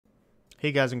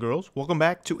Hey guys and girls, welcome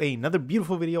back to another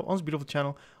beautiful video on this beautiful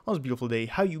channel, on this beautiful day.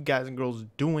 How you guys and girls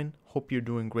doing? Hope you're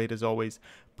doing great as always.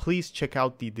 Please check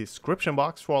out the description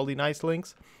box for all the nice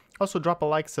links. Also drop a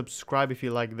like, subscribe if you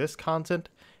like this content.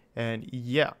 And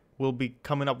yeah, we'll be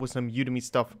coming up with some Udemy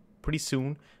stuff pretty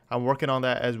soon. I'm working on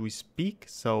that as we speak,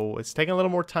 so it's taking a little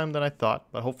more time than I thought,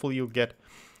 but hopefully you'll get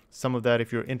some of that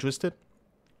if you're interested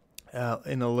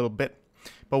in a little bit.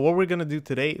 But what we're going to do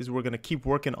today is we're going to keep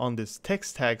working on this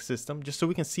text tag system just so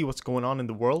we can see what's going on in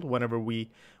the world. Whenever we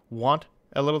want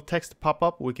a little text to pop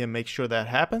up, we can make sure that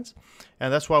happens.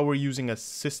 And that's why we're using a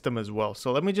system as well.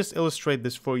 So let me just illustrate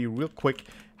this for you real quick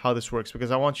how this works,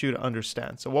 because I want you to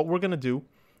understand. So what we're going to do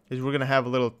is we're going to have a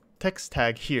little text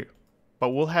tag here, but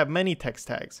we'll have many text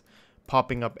tags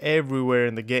popping up everywhere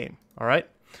in the game. All right.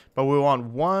 But we want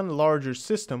one larger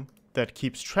system that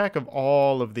keeps track of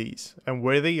all of these and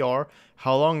where they are,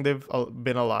 how long they've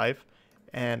been alive,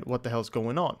 and what the hell's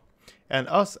going on. And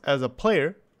us as a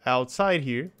player outside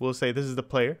here will say this is the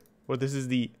player, or this is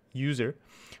the user,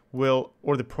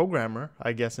 or the programmer,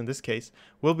 I guess in this case,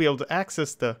 will be able to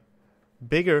access the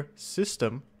bigger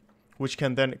system, which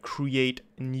can then create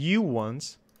new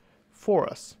ones for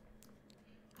us,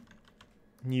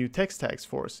 new text tags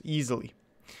for us easily.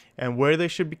 And where they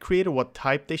should be created, what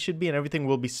type they should be, and everything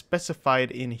will be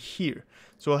specified in here.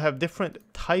 So we'll have different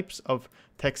types of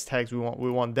text tags we want.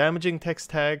 We want damaging text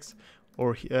tags,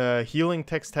 or healing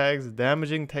text tags,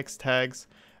 damaging text tags,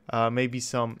 maybe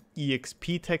some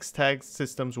EXP text tag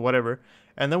systems, whatever.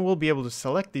 And then we'll be able to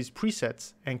select these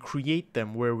presets and create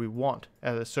them where we want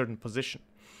at a certain position.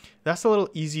 That's a little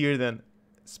easier than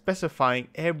specifying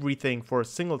everything for a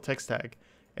single text tag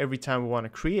every time we want to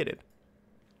create it.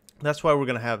 That's why we're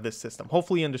going to have this system.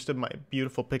 Hopefully you understood my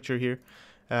beautiful picture here,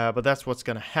 but that's what's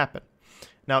going to happen.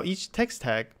 Now each text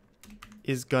tag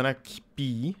is going to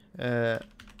be,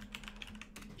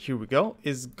 here we go,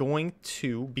 is going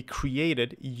to be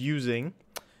created using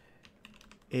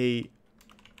a,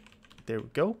 there we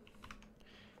go,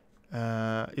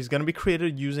 is going to be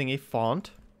created using a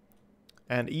font,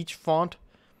 and each font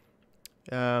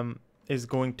is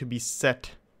going to be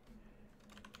set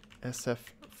SF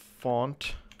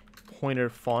font. Pointer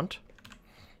font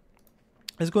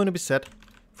is going to be set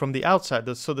from the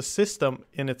outside. So the system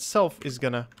in itself is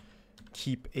going to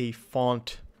keep a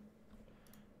font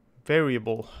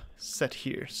variable set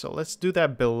here. So let's do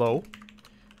that below.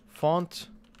 Font.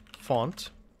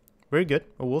 Very good.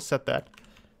 We'll set that.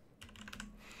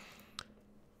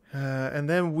 And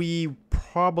then we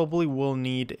probably will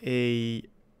need a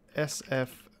SF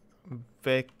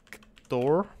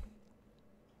vector.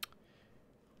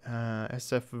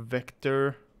 SF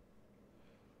vector,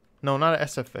 no, not a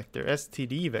SF vector,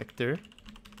 STD vector,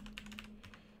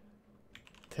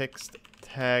 text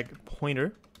tag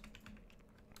pointer,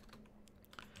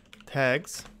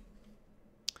 tags,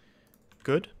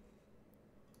 good.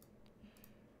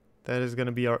 That is going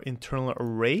to be our internal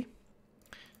array,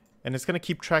 and it's going to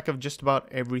keep track of just about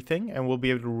everything, and we'll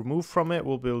be able to remove from it,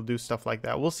 we'll be able to do stuff like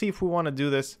that. We'll see if we want to do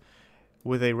this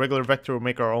with a regular vector or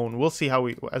make our own. We'll see how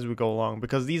as we go along,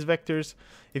 because these vectors,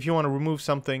 if you want to remove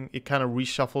something, it kind of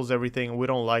reshuffles everything, and we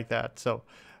don't like that. So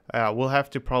we'll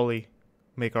have to probably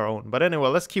make our own. But anyway,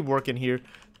 let's keep working here.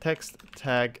 Text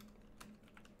tag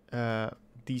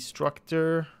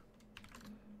destructor.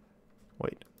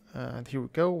 Wait, here we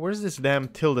go. Where's this damn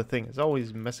tilde thing? It's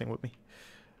always messing with me.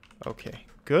 Okay,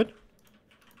 good.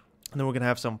 And then we're gonna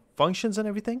have some functions and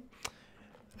everything.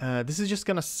 This is just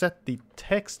going to set the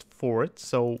text for it.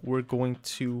 So we're going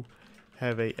to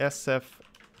have a SF,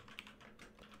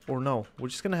 or no, we're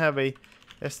just going to have a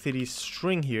std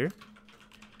string here.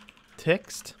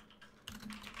 Text,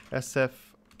 SF,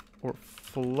 or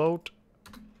float,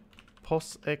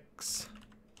 posx,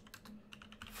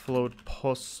 float,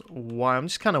 pos y. I'm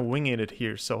just kind of winging it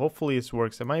here. So hopefully this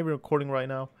works. Am I recording right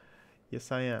now?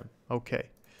 Yes, I am. Okay,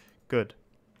 good.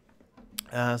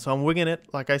 So I'm winging it,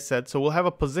 like I said. So we'll have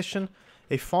a position,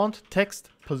 a font text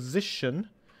position.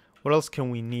 What else can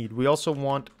we need? We also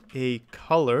want a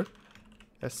color,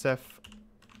 SF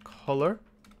color,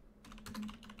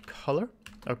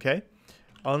 okay.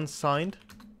 Unsigned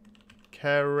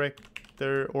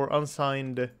character or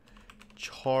unsigned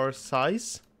char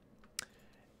size.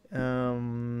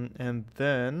 And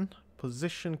then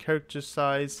position character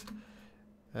size,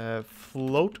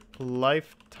 float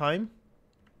lifetime.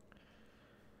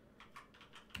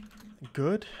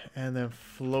 Good. And then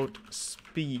float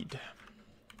speed.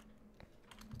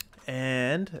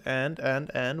 And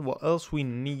what else we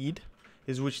need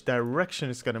is which direction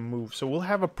it's going to move. So we'll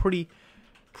have a pretty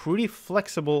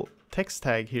flexible text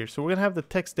tag here. So we're going to have the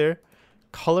text there,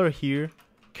 color here,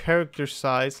 character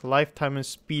size, lifetime, and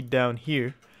speed down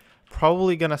here.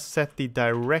 Probably gonna set the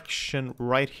direction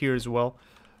right here as well.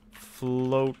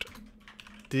 Float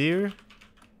dir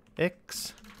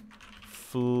x,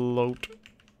 float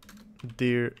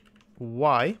dir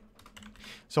y.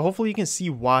 So hopefully you can see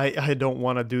why I don't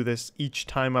want to do this each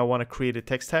time I want to create a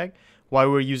text tag. Why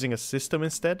we're using a system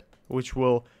instead, which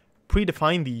will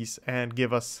predefine these and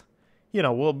give us, you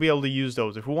know, we'll be able to use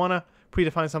those. If we want to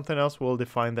predefine something else, we'll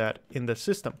define that in the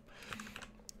system.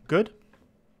 Good.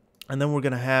 And then we're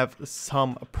going to have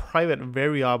some private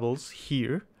variables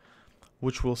here,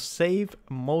 which will save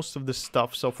most of the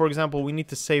stuff. So for example, we need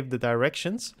to save the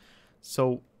directions.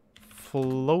 So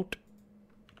float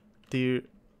dir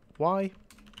y,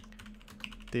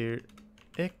 dir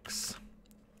x.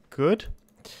 Good.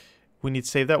 We need to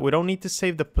save that. We don't need to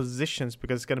save the positions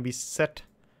because it's going to be set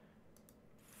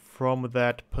from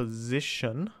that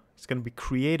position. It's going to be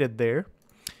created there.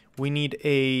 We need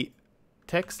a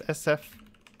text SF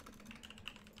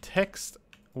text,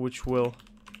 which will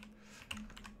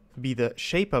be the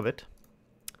shape of it,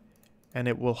 and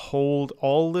it will hold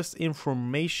all this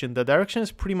information. The direction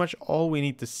is pretty much all we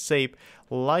need to save.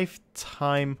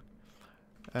 Lifetime,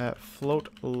 float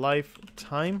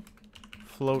lifetime,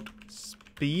 float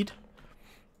speed.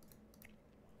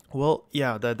 Well,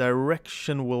 yeah, the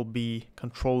direction will be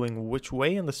controlling which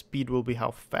way, and the speed will be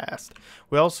how fast.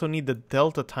 We also need the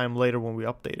delta time later when we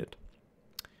update it.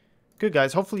 Good,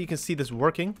 guys. Hopefully you can see this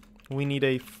working. We need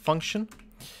a function,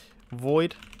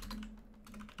 void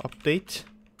update,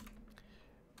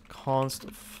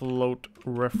 const float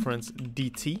reference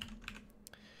dt.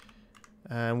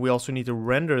 And we also need to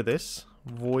render this,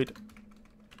 void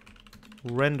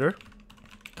render,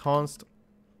 const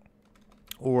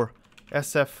or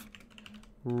SF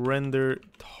render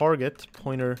target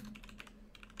pointer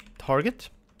target.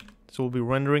 So we'll be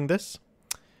rendering this.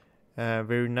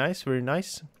 Very nice, very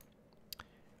nice.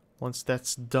 Once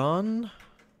that's done,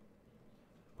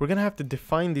 we're gonna have to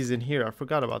define these in here. I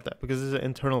forgot about that because this is an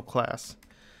internal class.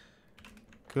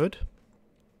 Good.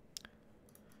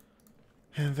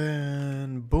 And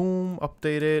then boom,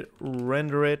 update it,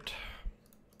 render it.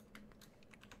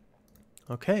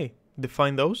 Okay,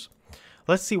 define those.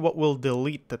 Let's see what will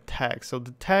delete the tag. So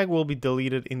the tag will be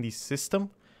deleted in the system,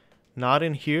 not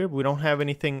in here. We don't have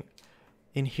anything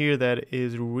in here that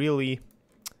is really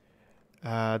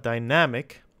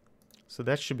dynamic, so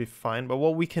that should be fine. But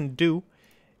what we can do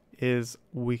is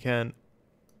we can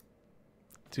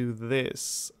do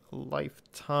this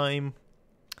lifetime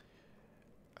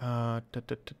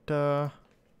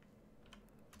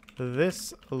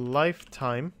this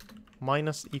lifetime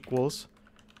minus equals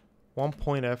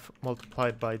 1.f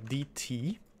multiplied by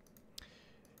dt,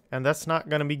 and that's not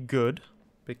gonna be good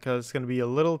because it's gonna be a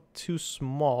little too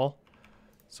small.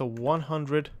 So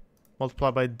 100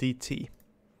 multiplied by dt,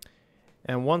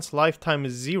 and once lifetime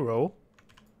is 0,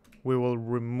 we will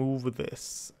remove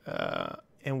this,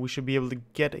 and we should be able to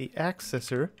get a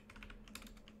accessor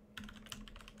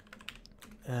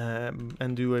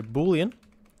and do a boolean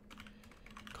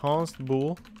const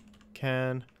bool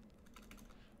can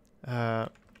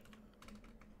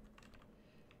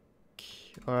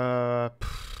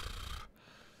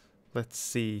let's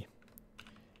see,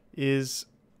 is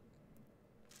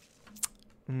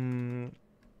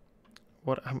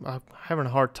what I'm having a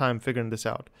hard time figuring this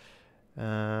out.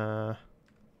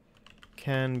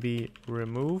 Can be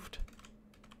removed.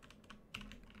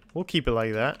 We'll keep it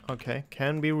like that. Okay,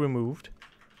 can be removed.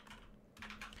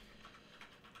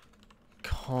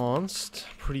 Const,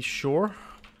 pretty sure.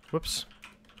 Whoops.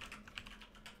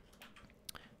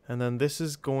 And then this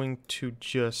is going to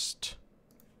just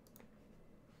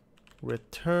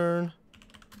return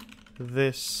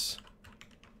this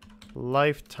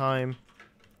lifetime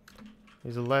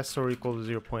is less or equal to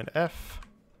 0.f.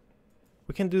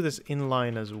 We can do this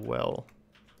inline as well.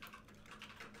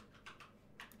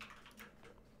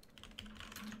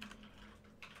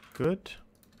 Good.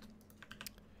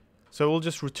 So we'll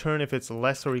just return if it's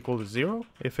less or equal to 0.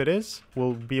 If it is,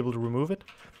 we'll be able to remove it.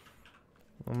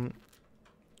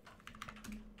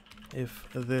 If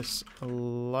this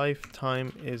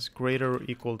lifetime is greater or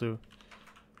equal to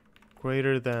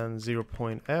greater than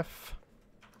 0.f,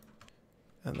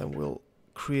 and then we'll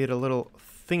create a little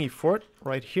thingy for it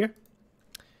right here,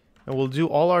 and we'll do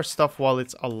all our stuff while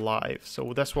it's alive.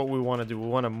 So that's what we want to do. We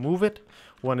want to move it.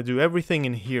 We want to do everything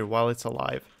in here while it's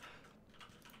alive.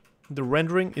 The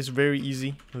rendering is very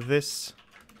easy. This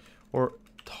or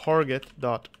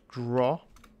target.draw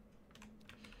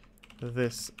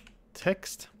this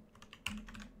text.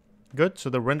 Good, so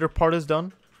the render part is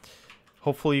done.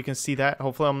 Hopefully you can see that.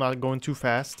 Hopefully I'm not going too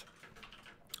fast.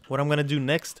 What I'm gonna do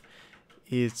next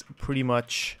is pretty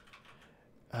much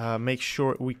make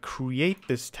sure we create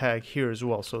this tag here as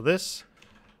well. So this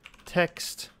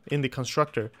text in the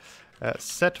constructor,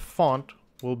 set font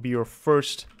will be your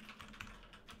first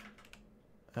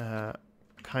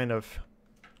kind of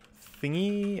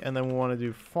thingy, and then we want to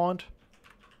do font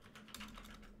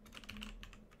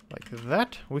like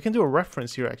that. We can do a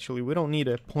reference here actually, we don't need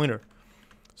a pointer.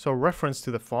 So reference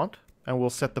to the font, and we'll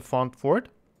set the font for it.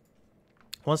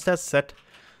 Once that's set,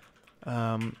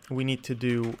 we need to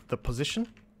do the position.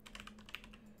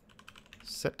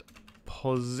 Set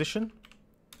position,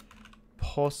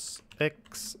 pos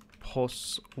x,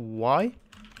 pos y.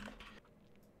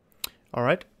 All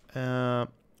right.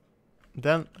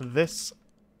 Then this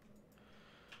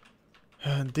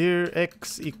dir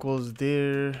x equals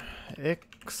dir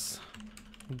x.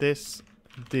 This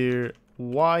dir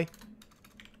y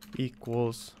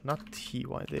equals not ty,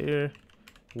 dir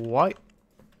y.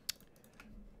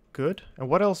 Good. And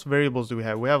what else variables do we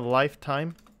have? We have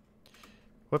lifetime.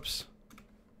 Whoops.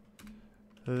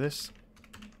 This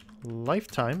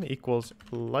lifetime equals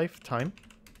lifetime.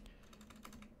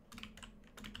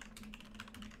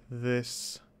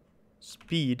 This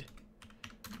speed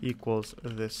equals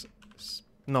this.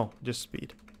 No, just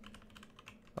speed.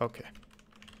 Okay.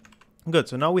 Good.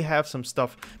 So now we have some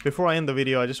stuff. Before I end the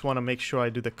video, I just want to make sure I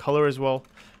do the color as well.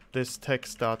 This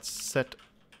text dot set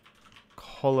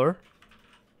color.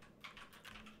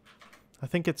 I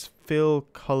think it's fill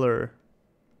color.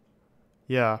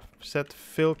 Yeah, set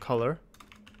fill color.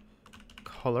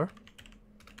 Color.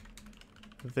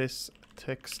 This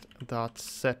text dot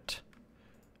set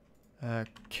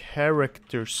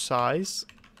character size.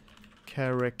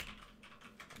 Character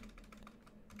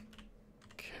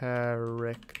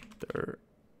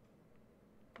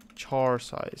char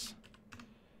size.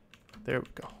 There we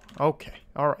go. Okay.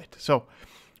 All right. So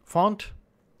font.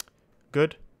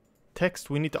 Good. Text,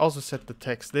 we need to also set the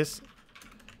text. This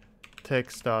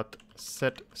text dot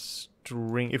set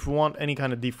string, if we want any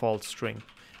kind of default string.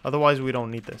 Otherwise we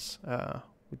don't need this.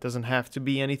 It doesn't have to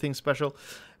be anything special.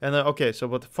 And then okay, so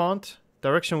but the font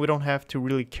direction we don't have to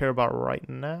really care about right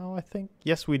now, I think.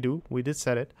 Yes, we do. We did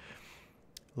set it.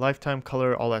 Lifetime,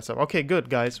 color, all that stuff. Okay, good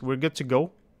guys, we're good to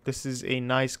go. This is a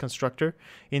nice constructor.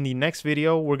 In the next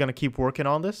video we're gonna keep working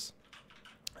on this.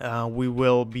 We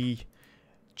will be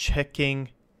checking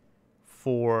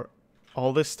for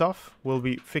all this stuff. We'll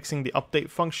be fixing the update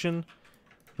function,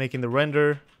 making the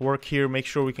render work here, make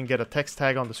sure we can get a text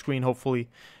tag on the screen hopefully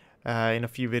in a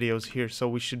few videos here, so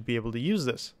we should be able to use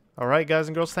this. Alright guys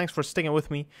and girls, thanks for sticking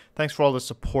with me. Thanks for all the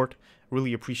support.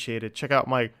 Really appreciate it. Check out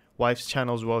my wife's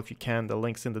channel as well if you can. The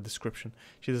link's in the description.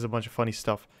 She does a bunch of funny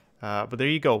stuff. But there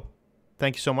you go.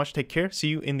 Thank you so much. Take care. See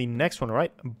you in the next one.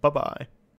 Alright? Bye-bye.